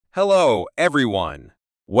Hello, everyone.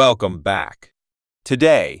 Welcome back.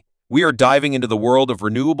 Today, we are diving into the world of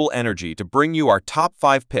renewable energy to bring you our top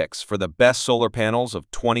 5 picks for the best solar panels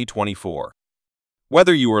of 2024.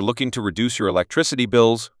 Whether you are looking to reduce your electricity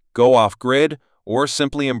bills, go off-grid, or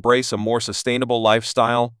simply embrace a more sustainable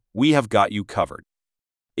lifestyle, we have got you covered.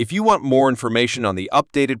 If you want more information on the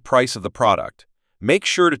updated price of the product, make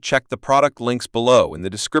sure to check the product links below in the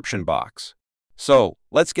description box. So,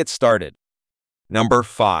 let's get started. Number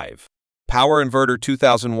 5. Power Inverter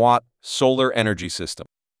 2000 Watt Solar Energy System.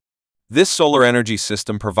 This solar energy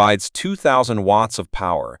system provides 2000 watts of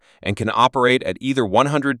power and can operate at either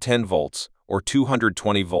 110 volts or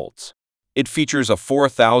 220 volts. It features a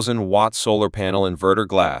 4000 watt solar panel inverter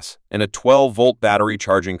glass and a 12-volt battery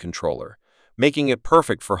charging controller, making it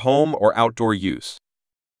perfect for home or outdoor use.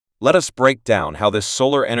 Let us break down how this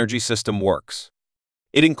solar energy system works.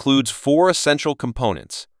 It includes 4 essential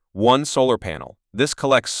components. 1 solar panel. This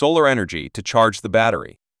collects solar energy to charge the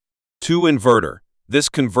battery. 2 inverter. This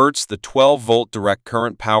converts the 12-volt direct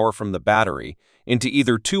current power from the battery into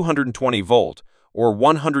either 220-volt or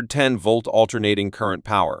 110-volt alternating current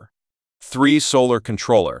power. 3 solar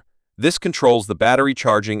controller. This controls the battery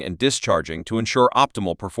charging and discharging to ensure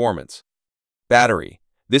optimal performance. Battery.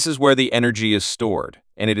 This is where the energy is stored,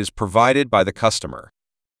 and it is provided by the customer.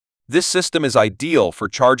 This system is ideal for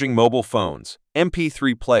charging mobile phones,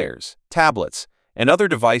 MP3 players, tablets, and other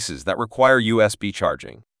devices that require USB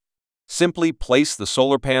charging. Simply place the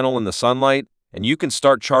solar panel in the sunlight, and you can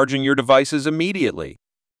start charging your devices immediately.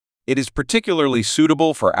 It is particularly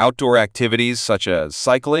suitable for outdoor activities such as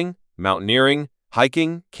cycling, mountaineering,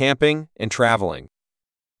 hiking, camping, and traveling.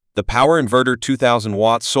 The Power Inverter 2000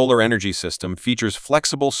 Watt Solar Energy System features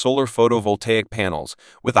flexible solar photovoltaic panels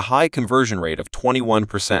with a high conversion rate of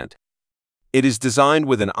 21%. It is designed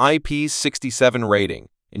with an IP67 rating,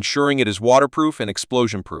 ensuring it is waterproof and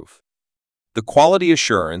explosion-proof. The quality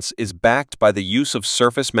assurance is backed by the use of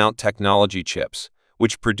surface mount technology chips,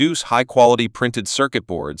 which produce high-quality printed circuit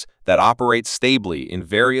boards that operate stably in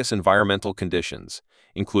various environmental conditions,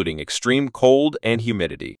 including extreme cold and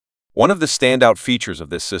humidity. One of the standout features of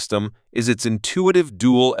this system is its intuitive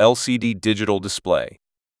dual LCD digital display.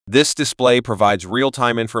 This display provides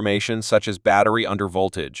real-time information such as battery under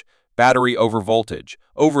voltage, battery over voltage,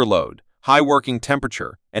 overload, high working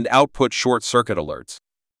temperature, and output short circuit alerts.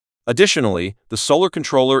 Additionally, the solar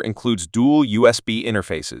controller includes dual USB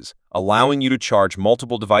interfaces, allowing you to charge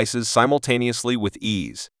multiple devices simultaneously with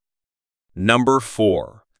ease. Number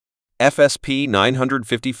 4. FSP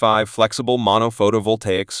 955 Flexible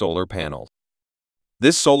Monophotovoltaic Solar Panel.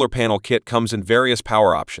 This solar panel kit comes in various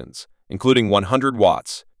power options, including 100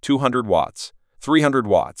 watts, 200 watts, 300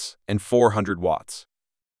 watts, and 400 watts.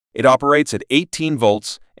 It operates at 18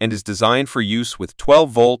 volts and is designed for use with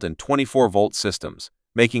 12-volt and 24-volt systems,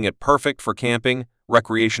 making it perfect for camping,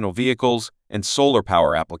 recreational vehicles, and solar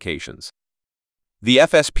power applications. The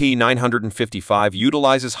FSP 955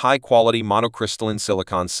 utilizes high-quality monocrystalline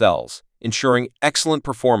silicon cells, ensuring excellent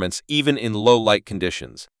performance even in low-light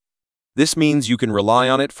conditions. This means you can rely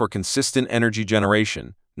on it for consistent energy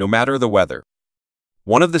generation, no matter the weather.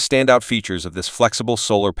 One of the standout features of this flexible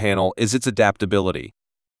solar panel is its adaptability.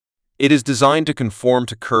 It is designed to conform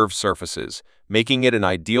to curved surfaces, making it an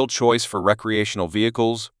ideal choice for recreational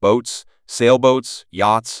vehicles, boats, sailboats,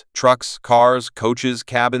 yachts, trucks, cars, coaches,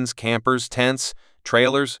 cabins, campers, tents,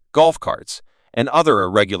 trailers, golf carts, and other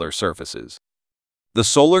irregular surfaces. The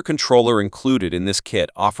solar controller included in this kit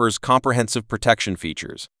offers comprehensive protection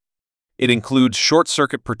features. It includes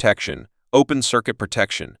short-circuit protection, open-circuit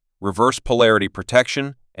protection, reverse polarity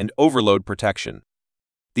protection, and overload protection.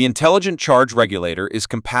 The intelligent charge regulator is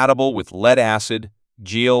compatible with lead-acid,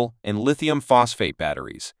 GeL, and lithium phosphate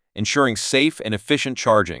batteries, ensuring safe and efficient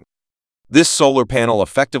charging. This solar panel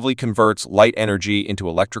effectively converts light energy into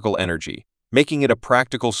electrical energy, making it a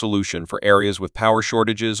practical solution for areas with power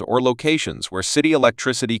shortages or locations where city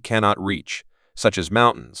electricity cannot reach, such as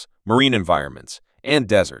mountains, marine environments, and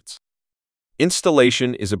deserts.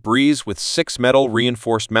 Installation is a breeze with 6 metal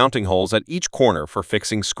reinforced mounting holes at each corner for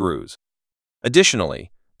fixing screws. Additionally,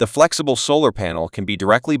 the flexible solar panel can be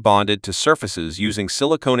directly bonded to surfaces using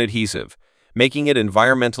silicone adhesive, making it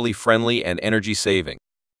environmentally friendly and energy-saving.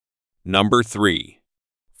 Number 3.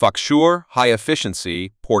 FOXSUR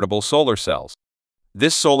High-Efficiency Portable Solar Cells.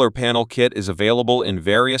 This solar panel kit is available in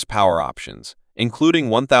various power options, including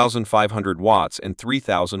 1,500 watts and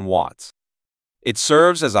 3,000 watts. It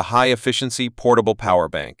serves as a high-efficiency portable power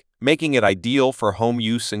bank, making it ideal for home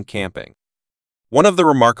use and camping. One of the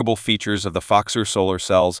remarkable features of the FOXSUR solar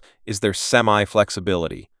cells is their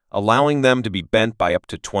semi-flexibility, allowing them to be bent by up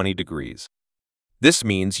to 20 degrees. This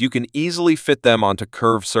means you can easily fit them onto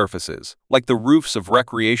curved surfaces, like the roofs of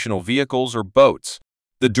recreational vehicles or boats.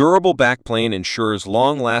 The durable backplane ensures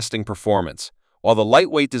long-lasting performance, while the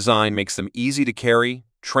lightweight design makes them easy to carry,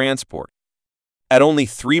 transport. At only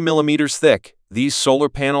 3 millimeters thick, these solar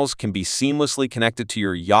panels can be seamlessly connected to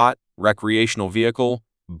your yacht, recreational vehicle,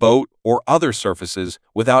 boat, or other surfaces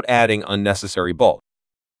without adding unnecessary bulk.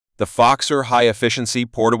 The FOXSUR high-efficiency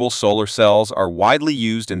portable solar cells are widely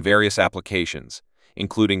used in various applications,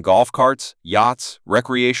 including golf carts, yachts,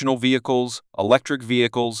 recreational vehicles, electric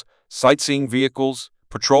vehicles, sightseeing vehicles,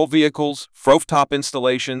 patrol vehicles, rooftop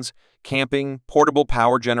installations, camping, portable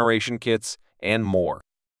power generation kits, and more.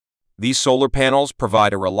 These solar panels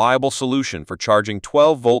provide a reliable solution for charging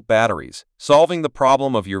 12-volt batteries, solving the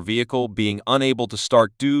problem of your vehicle being unable to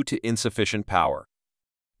start due to insufficient power.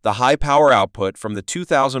 The high power output from the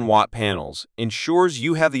 2,000-watt panels ensures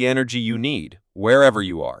you have the energy you need wherever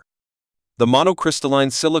you are. The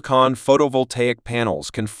monocrystalline silicon photovoltaic panels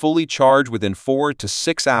can fully charge within 4 to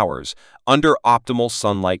 6 hours under optimal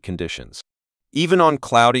sunlight conditions. Even on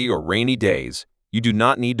cloudy or rainy days, you do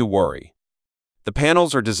not need to worry. The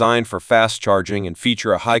panels are designed for fast charging and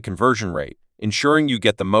feature a high conversion rate, ensuring you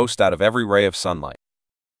get the most out of every ray of sunlight.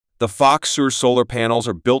 The FOXSUR solar panels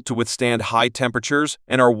are built to withstand high temperatures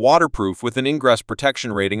and are waterproof with an ingress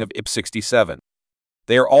protection rating of IP67.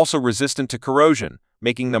 They are also resistant to corrosion,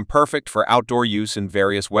 making them perfect for outdoor use in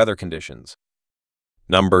various weather conditions.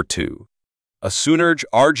 Number 2. ASUNERGE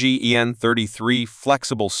RGEN33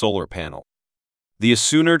 Flexible Solar Panel. The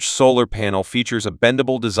ASUNERGE solar panel features a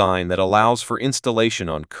bendable design that allows for installation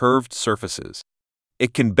on curved surfaces.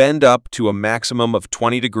 It can bend up to a maximum of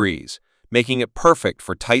 20 degrees, making it perfect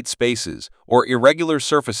for tight spaces or irregular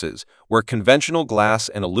surfaces where conventional glass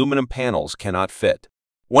and aluminum panels cannot fit.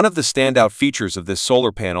 One of the standout features of this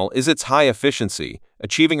solar panel is its high efficiency,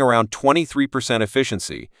 achieving around 23%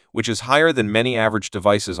 efficiency, which is higher than many average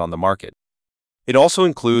devices on the market. It also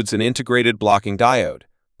includes an integrated blocking diode,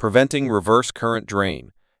 preventing reverse current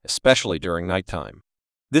drain, especially during nighttime.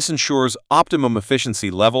 This ensures optimum efficiency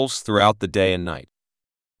levels throughout the day and night.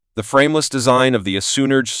 The frameless design of the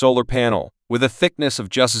ASUNERGE solar panel, with a thickness of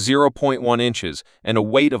just 0.1 inches and a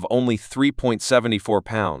weight of only 3.74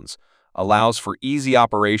 pounds, allows for easy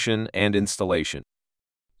operation and installation.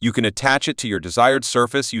 You can attach it to your desired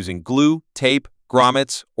surface using glue, tape,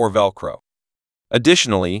 grommets, or Velcro.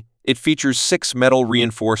 Additionally, it features 6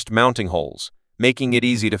 metal-reinforced mounting holes, making it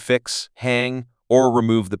easy to fix, hang, or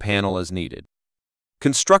remove the panel as needed.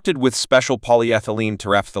 Constructed with special polyethylene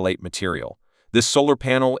terephthalate material, this solar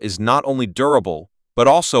panel is not only durable, but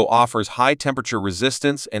also offers high temperature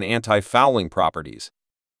resistance and anti-fouling properties.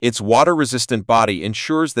 Its water-resistant body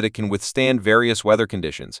ensures that it can withstand various weather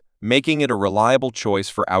conditions, making it a reliable choice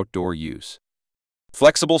for outdoor use.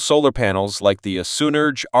 Flexible solar panels like the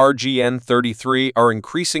ASUNERGE RGEN33 are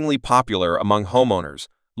increasingly popular among homeowners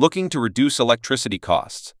looking to reduce electricity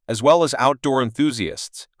costs, as well as outdoor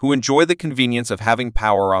enthusiasts who enjoy the convenience of having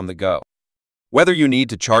power on the go. Whether you need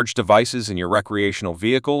to charge devices in your recreational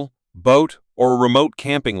vehicle, boat, or remote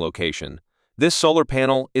camping location, this solar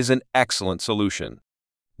panel is an excellent solution.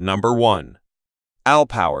 Number 1.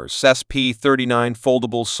 ALLPOWERS SP39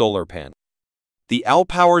 Foldable Solar Panel. The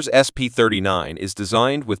ALLPOWERS SP39 is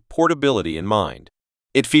designed with portability in mind.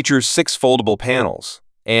 It features 6 foldable panels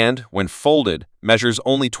and, when folded, measures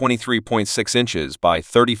only 23.6 inches by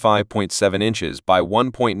 35.7 inches by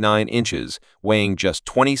 1.9 inches, weighing just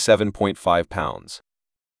 27.5 pounds.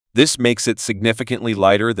 This makes it significantly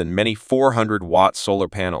lighter than many 400-watt solar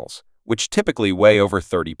panels, which typically weigh over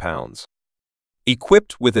 30 pounds.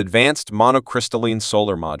 Equipped with advanced monocrystalline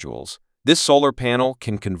solar modules, this solar panel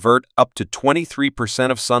can convert up to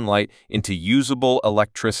 23% of sunlight into usable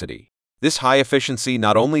electricity. This high efficiency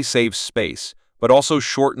not only saves space, but also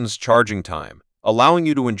shortens charging time, allowing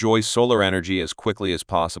you to enjoy solar energy as quickly as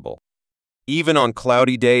possible. Even on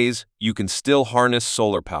cloudy days, you can still harness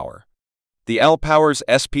solar power. The ALLPOWERS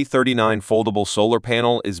SP39 foldable solar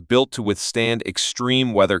panel is built to withstand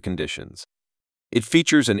extreme weather conditions. It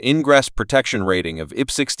features an ingress protection rating of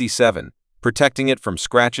IP67, protecting it from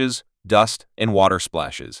scratches, dust, and water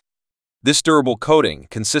splashes. This durable coating,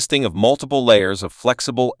 consisting of multiple layers of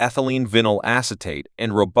flexible ethylene vinyl acetate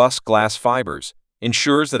and robust glass fibers,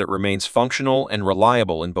 ensures that it remains functional and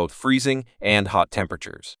reliable in both freezing and hot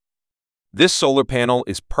temperatures. This solar panel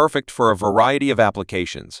is perfect for a variety of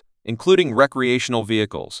applications, including recreational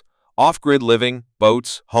vehicles, off-grid living,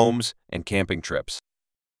 boats, homes, and camping trips.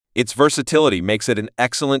 Its versatility makes it an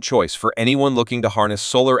excellent choice for anyone looking to harness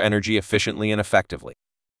solar energy efficiently and effectively.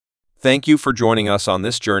 Thank you for joining us on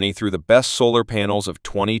this journey through the best solar panels of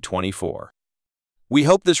 2024. We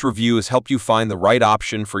hope this review has helped you find the right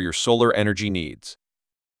option for your solar energy needs.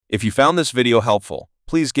 If you found this video helpful,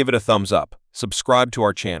 please give it a thumbs up, subscribe to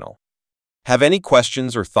our channel. Have any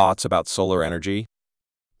questions or thoughts about solar energy?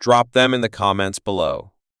 Drop them in the comments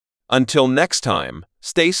below. Until next time,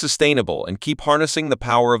 stay sustainable and keep harnessing the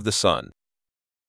power of the sun.